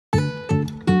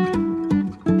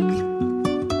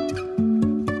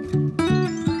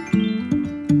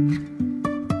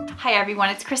Hi everyone,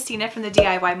 it's Christina from the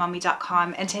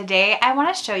DIYmommy.com, and today I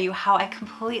want to show you how I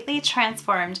completely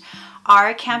transformed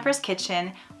our camper's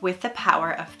kitchen with the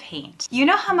power of paint. You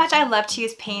know how much I love to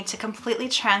use paint to completely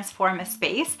transform a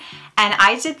space, and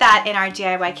I did that in our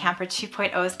DIY Camper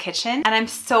 2.0's kitchen, and I'm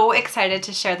so excited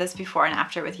to share this before and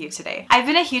after with you today. I've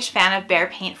been a huge fan of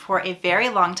BEHR paint for a very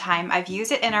long time. I've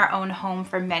used it in our own home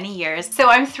for many years, so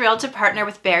I'm thrilled to partner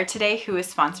with BEHR today, who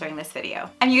is sponsoring this video.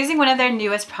 I'm using one of their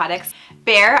newest products,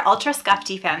 BEHR Ultra Scuff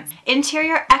Defense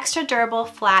Interior Extra Durable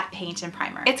Flat Paint and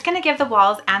Primer. It's going to give the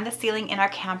walls and the ceiling in our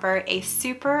camper a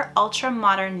super ultra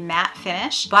modern matte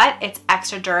finish, but it's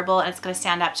extra durable and it's going to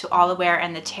stand up to all the wear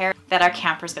and the tear that our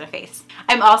camper is going to face.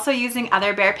 I'm also using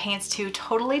other BEHR paints to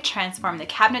totally transform the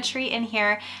cabinetry in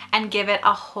here and give it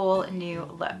a whole new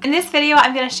look. In this video,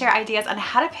 I'm going to share ideas on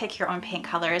how to pick your own paint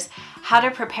colors, how to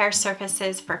prepare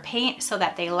surfaces for paint so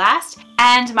that they last,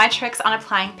 and my tricks on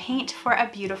applying paint for a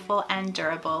beautiful and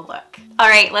durable look. All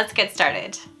right, let's get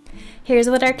started. Here's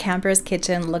what our camper's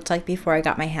kitchen looked like before I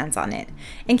got my hands on it.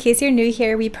 In case you're new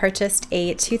here, we purchased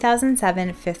a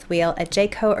 2007 fifth wheel at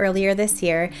Jayco earlier this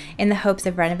year in the hopes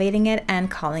of renovating it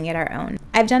and calling it our own.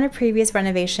 I've done a previous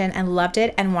renovation and loved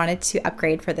it and wanted to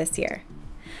upgrade for this year.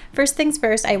 First things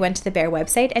first, I went to the BEHR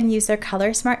website and used their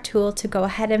Color Smart tool to go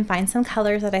ahead and find some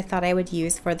colors that I thought I would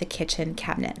use for the kitchen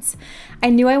cabinets. I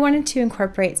knew I wanted to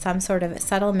incorporate some sort of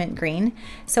subtle mint green,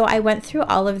 so I went through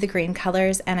all of the green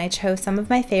colors and I chose some of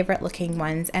my favorite looking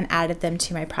ones and added them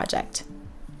to my project.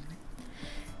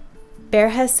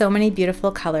 BEHR has so many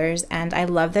beautiful colors, and I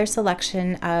love their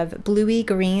selection of bluey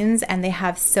greens, and they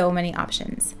have so many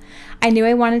options. I knew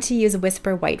I wanted to use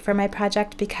Whisper White for my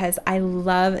project because I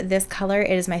love this color.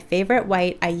 It is my favorite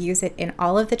white. I use it in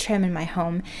all of the trim in my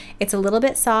home. It's a little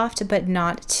bit soft, but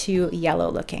not too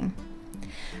yellow looking.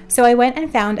 So I went and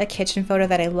found a kitchen photo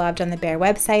that I loved on the BEHR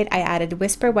website. I added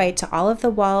Whisper White to all of the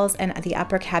walls and the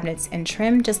upper cabinets in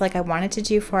trim, just like I wanted to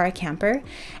do for our camper,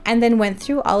 and then went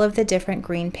through all of the different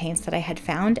green paints that I had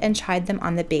found and tried them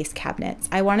on the base cabinets.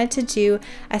 I wanted to do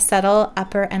a subtle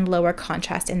upper and lower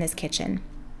contrast in this kitchen.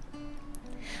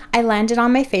 I landed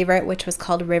on my favorite, which was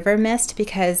called River Mist,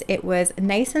 because it was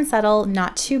nice and subtle,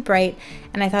 not too bright,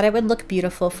 and I thought it would look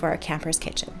beautiful for our camper's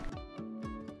kitchen.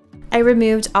 I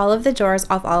removed all of the drawers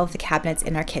off all of the cabinets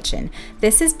in our kitchen.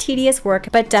 This is tedious work,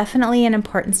 but definitely an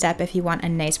important step if you want a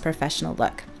nice professional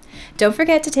look. Don't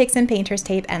forget to take some painter's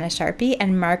tape and a Sharpie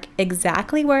and mark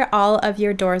exactly where all of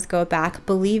your doors go back.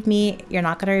 Believe me, you're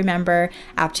not going to remember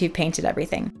after you've painted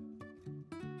everything.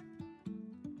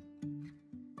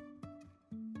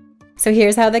 So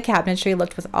here's how the cabinetry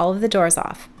looked with all of the doors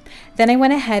off. Then I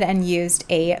went ahead and used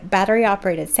a battery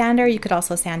operated sander. You could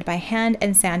also sand by hand,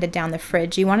 and sanded down the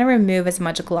fridge. You want to remove as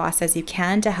much gloss as you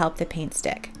can to help the paint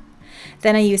stick.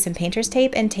 Then I used some painter's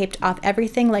tape and taped off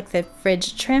everything like the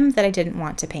fridge trim that I didn't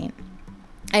want to paint.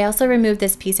 I also removed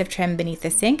this piece of trim beneath the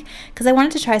sink because I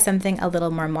wanted to try something a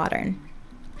little more modern.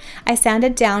 I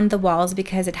sanded down the walls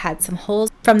because it had some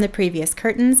holes from the previous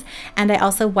curtains, and I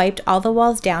also wiped all the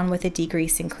walls down with a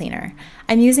degreasing cleaner.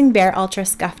 I'm using BEHR Ultra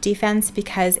Scuff Defense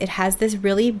because it has this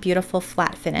really beautiful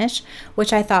flat finish,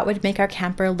 which I thought would make our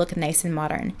camper look nice and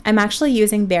modern. I'm actually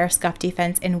using BEHR Scuff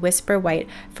Defense in Whisper White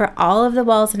for all of the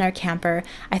walls in our camper.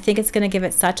 I think it's going to give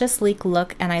it such a sleek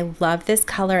look, and I love this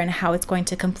color and how it's going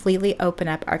to completely open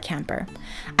up our camper.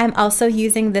 I'm also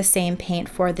using the same paint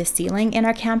for the ceiling in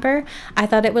our camper. I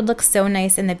thought it would look so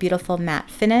nice in the beautiful matte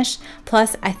finish.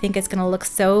 Plus, I think it's going to look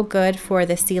so good for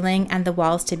the ceiling and the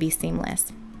walls to be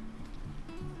seamless.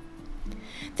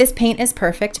 This paint is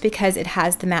perfect because it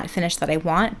has the matte finish that I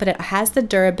want, but it has the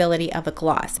durability of a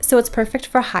gloss. So it's perfect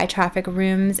for high traffic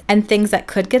rooms and things that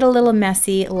could get a little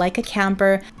messy, like a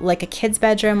camper, like a kid's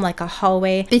bedroom, like a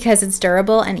hallway, because it's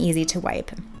durable and easy to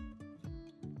wipe.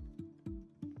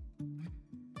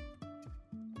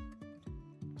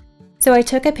 So I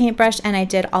took a paintbrush and I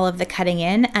did all of the cutting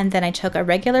in, and then I took a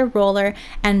regular roller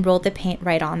and rolled the paint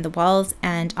right on the walls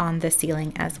and on the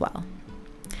ceiling as well.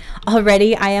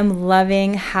 Already I am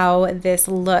loving how this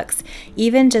looks.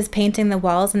 Even just painting the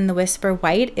walls in the Whisper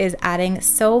White is adding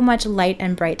so much light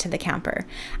and bright to the camper.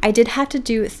 I did have to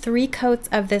do 3 coats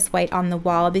of this white on the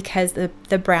wall because the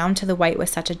brown to the white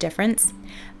was such a difference,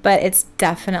 but it's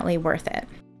definitely worth it.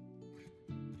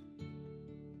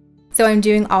 So I'm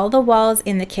doing all the walls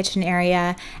in the kitchen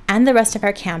area and the rest of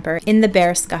our camper in the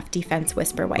BEHR Scuff Defense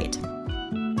Whisper White.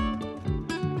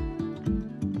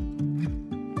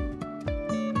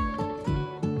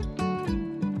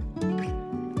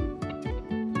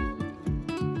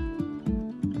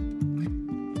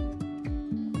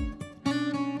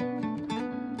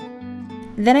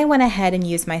 Then I went ahead and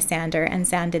used my sander and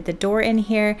sanded the door in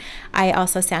here. I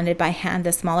also sanded by hand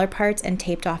the smaller parts and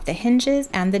taped off the hinges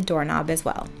and the doorknob as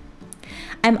well.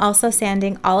 I'm also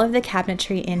sanding all of the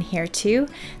cabinetry in here too.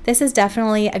 This is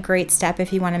definitely a great step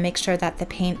if you want to make sure that the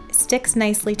paint sticks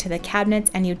nicely to the cabinets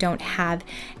and you don't have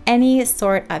any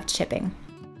sort of chipping.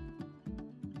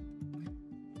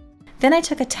 Then I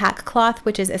took a tack cloth,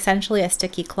 which is essentially a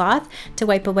sticky cloth, to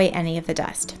wipe away any of the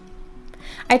dust.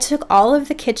 I took all of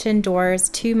the kitchen doors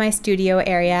to my studio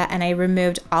area and I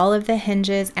removed all of the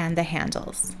hinges and the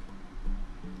handles.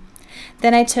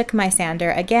 Then I took my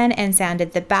sander again and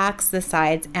sanded the backs, the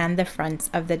sides, and the fronts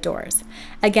of the doors.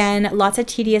 Again, lots of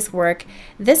tedious work.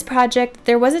 This project,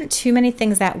 there wasn't too many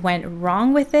things that went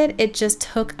wrong with it. It just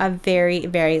took a very,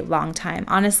 very long time.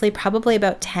 Honestly, probably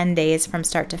about 10 days from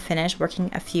start to finish, working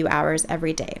a few hours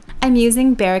every day. I'm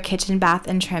using BEHR Kitchen Bath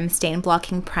and Trim Stain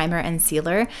Blocking Primer and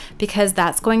Sealer because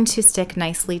that's going to stick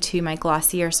nicely to my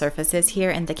glossier surfaces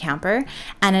here in the camper,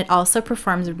 and it also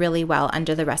performs really well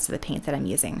under the rest of the paint that I'm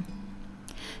using.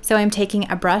 So I'm taking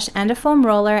a brush and a foam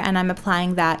roller and I'm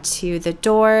applying that to the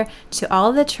door, to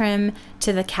all the trim,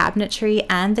 to the cabinetry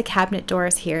and the cabinet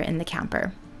doors here in the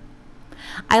camper.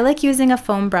 I like using a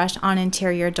foam brush on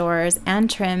interior doors and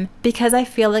trim because I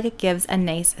feel like it gives a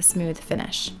nice smooth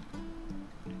finish.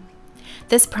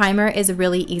 This primer is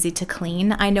really easy to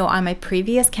clean. I know on my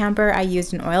previous camper I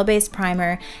used an oil-based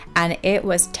primer and it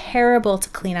was terrible to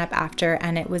clean up after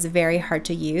and it was very hard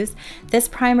to use. This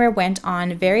primer went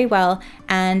on very well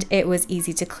and it was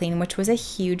easy to clean, which was a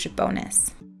huge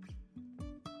bonus.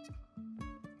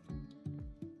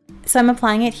 So I'm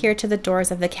applying it here to the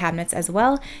doors of the cabinets as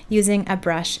well, using a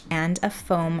brush and a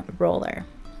foam roller.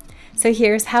 So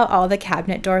here's how all the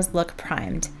cabinet doors look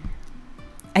primed.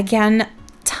 Again,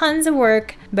 tons of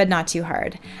work, but not too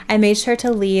hard. I made sure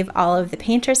to leave all of the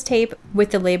painter's tape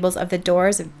with the labels of the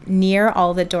doors near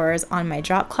all the doors on my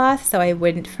drop cloth so I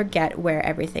wouldn't forget where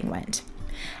everything went.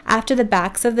 After the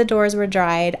backs of the doors were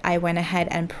dried, I went ahead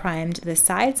and primed the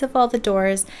sides of all the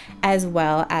doors as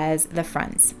well as the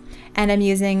fronts. And I'm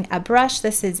using a brush.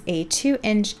 This is a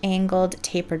 2-inch angled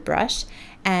tapered brush,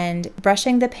 and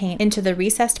brushing the paint into the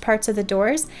recessed parts of the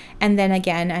doors, and then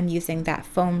again I'm using that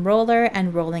foam roller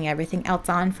and rolling everything else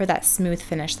on for that smooth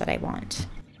finish that I want.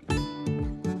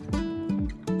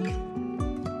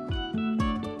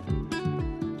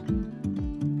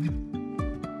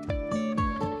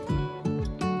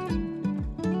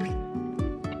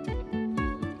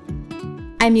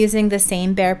 I'm using the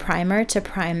same BEHR primer to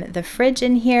prime the fridge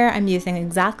in here. I'm using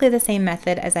exactly the same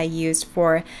method as I used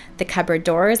for the cupboard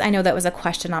doors. I know that was a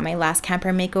question on my last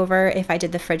camper makeover, if I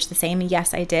did the fridge the same.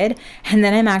 Yes, I did. And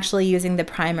then I'm actually using the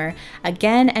primer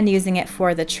again and using it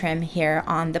for the trim here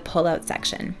on the pull-out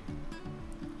section.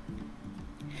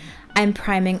 I'm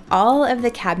priming all of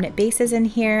the cabinet bases in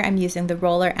here. I'm using the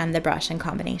roller and the brush in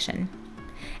combination.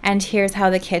 And here's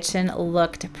how the kitchen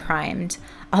looked primed.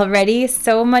 Already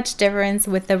so much difference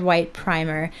with the white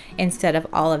primer instead of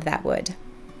all of that wood.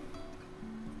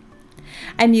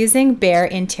 I'm using BEHR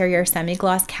Interior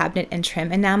Semi-Gloss Cabinet and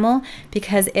Trim Enamel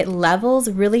because it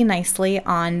levels really nicely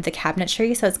on the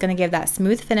cabinetry, so it's going to give that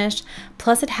smooth finish,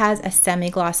 plus it has a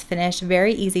semi-gloss finish,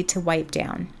 very easy to wipe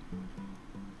down.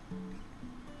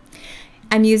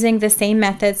 I'm using the same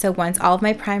method, so once all of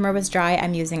my primer was dry,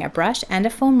 I'm using a brush and a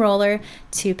foam roller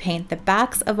to paint the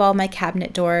backs of all my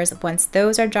cabinet doors. Once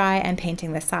those are dry, I'm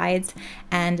painting the sides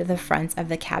and the fronts of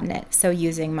the cabinet. So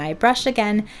using my brush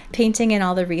again, painting in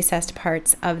all the recessed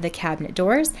parts of the cabinet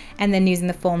doors, and then using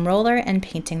the foam roller and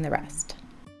painting the rest.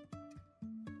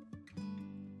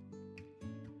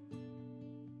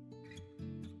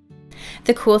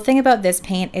 The cool thing about this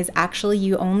paint is actually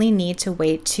you only need to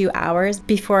wait 2 hours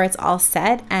before it's all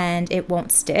set and it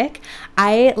won't stick.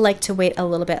 I like to wait a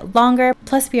little bit longer,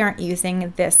 plus we aren't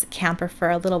using this camper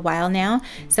for a little while now,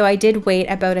 so I did wait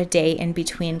about a day in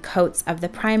between coats of the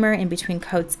primer, in between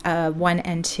coats 1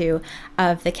 and 2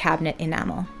 of the cabinet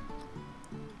enamel.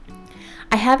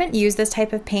 I haven't used this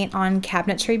type of paint on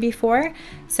cabinetry before,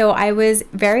 so I was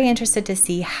very interested to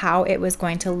see how it was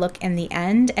going to look in the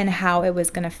end and how it was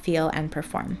going to feel and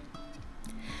perform.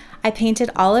 I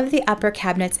painted all of the upper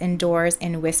cabinets and doors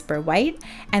in Whisper White,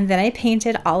 and then I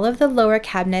painted all of the lower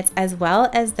cabinets as well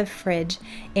as the fridge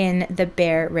in the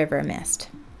BEHR River Mist.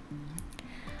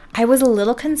 I was a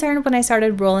little concerned when I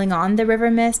started rolling on the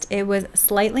River Mist. It was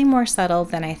slightly more subtle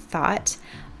than I thought,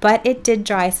 but it did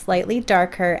dry slightly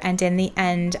darker, and in the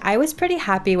end, I was pretty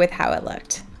happy with how it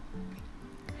looked.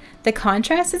 The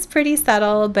contrast is pretty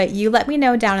subtle, but you let me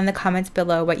know down in the comments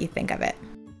below what you think of it.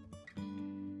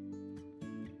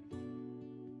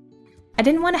 I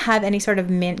didn't want to have any sort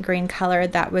of mint green color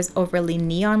that was overly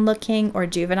neon looking or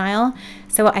juvenile,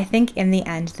 so I think in the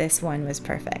end this one was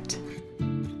perfect.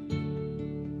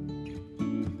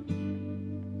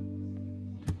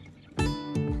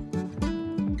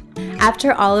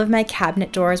 After all of my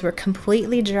cabinet doors were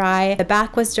completely dry, the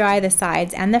back was dry, the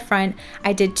sides and the front,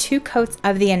 I did 2 coats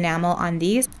of the enamel on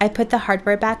these. I put the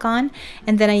hardware back on,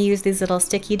 and then I used these little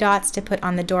sticky dots to put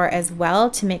on the door as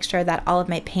well to make sure that all of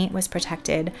my paint was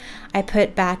protected. I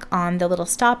put back on the little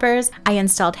stoppers, I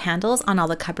installed handles on all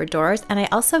the cupboard doors, and I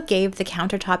also gave the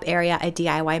countertop area a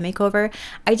DIY makeover.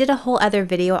 I did a whole other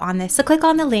video on this, so click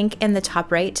on the link in the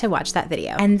top right to watch that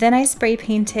video. And then I spray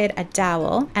painted a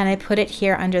dowel, and I put it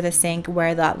here under the sink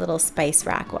where that little spice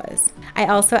rack was. I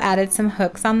also added some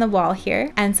hooks on the wall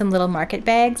here and some little market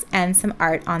bags and some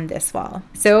art on this wall.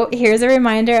 So here's a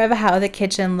reminder of how the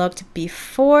kitchen looked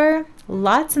before.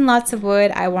 Lots and lots of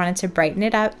wood. I wanted to brighten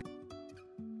it up.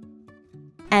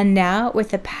 And now with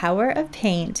the power of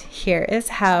paint, here is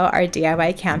how our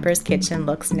DIY camper's kitchen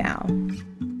looks now.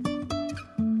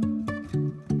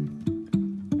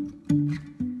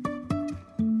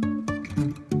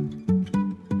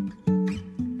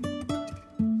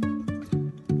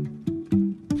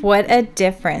 What a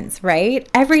difference, right?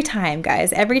 Every time,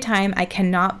 guys, every time. I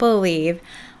cannot believe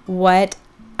what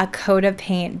a coat of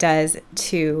paint does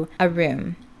to a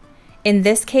room. In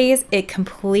this case, it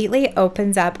completely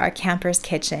opens up our camper's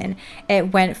kitchen.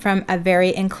 It went from a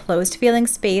very enclosed feeling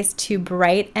space to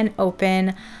bright and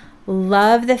open.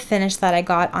 Love the finish that I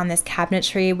got on this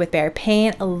cabinetry with BEHR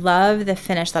paint. Love the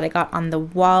finish that I got on the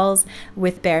walls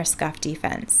with BEHR scuff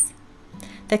defense.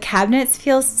 The cabinets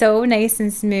feel so nice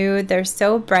and smooth. They're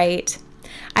so bright.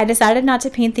 I decided not to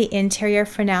paint the interior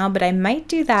for now, but I might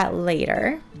do that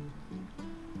later.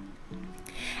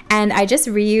 And I just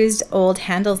reused old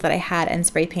handles that I had and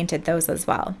spray painted those as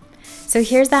well. So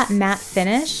here's that matte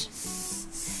finish.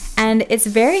 And it's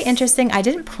very interesting. I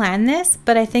didn't plan this,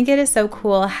 but I think it is so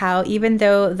cool how even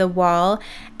though the wall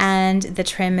and the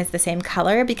trim is the same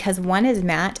color, because one is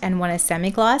matte and one is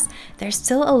semi-gloss, there's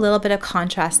still a little bit of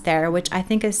contrast there, which I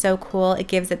think is so cool. It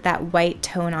gives it that white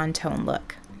tone-on-tone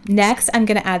look. Next, I'm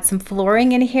gonna add some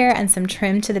flooring in here and some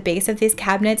trim to the base of these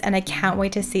cabinets, and I can't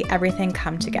wait to see everything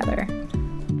come together.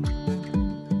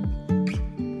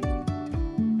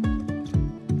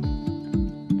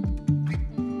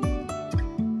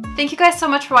 Thank you guys so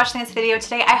much for watching this video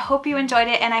today. I hope you enjoyed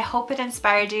it, and I hope it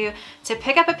inspired you to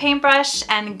pick up a paintbrush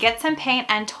and get some paint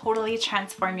and totally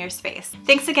transform your space.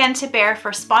 Thanks again to BEHR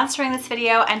for sponsoring this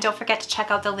video, and don't forget to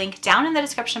check out the link down in the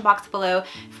description box below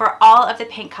for all of the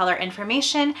paint color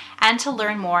information and to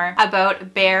learn more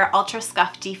about BEHR Ultra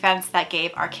Scuff Defense that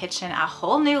gave our kitchen a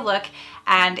whole new look,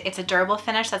 and it's a durable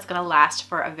finish that's gonna last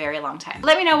for a very long time.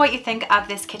 Let me know what you think of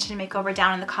this kitchen makeover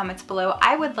down in the comments below.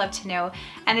 I would love to know.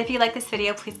 And if you like this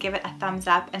video, please give it a thumbs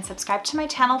up and subscribe to my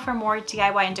channel for more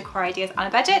DIY and decor ideas on a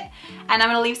budget. And I'm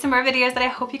gonna leave some more videos that I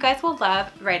hope you guys will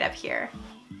love right up here.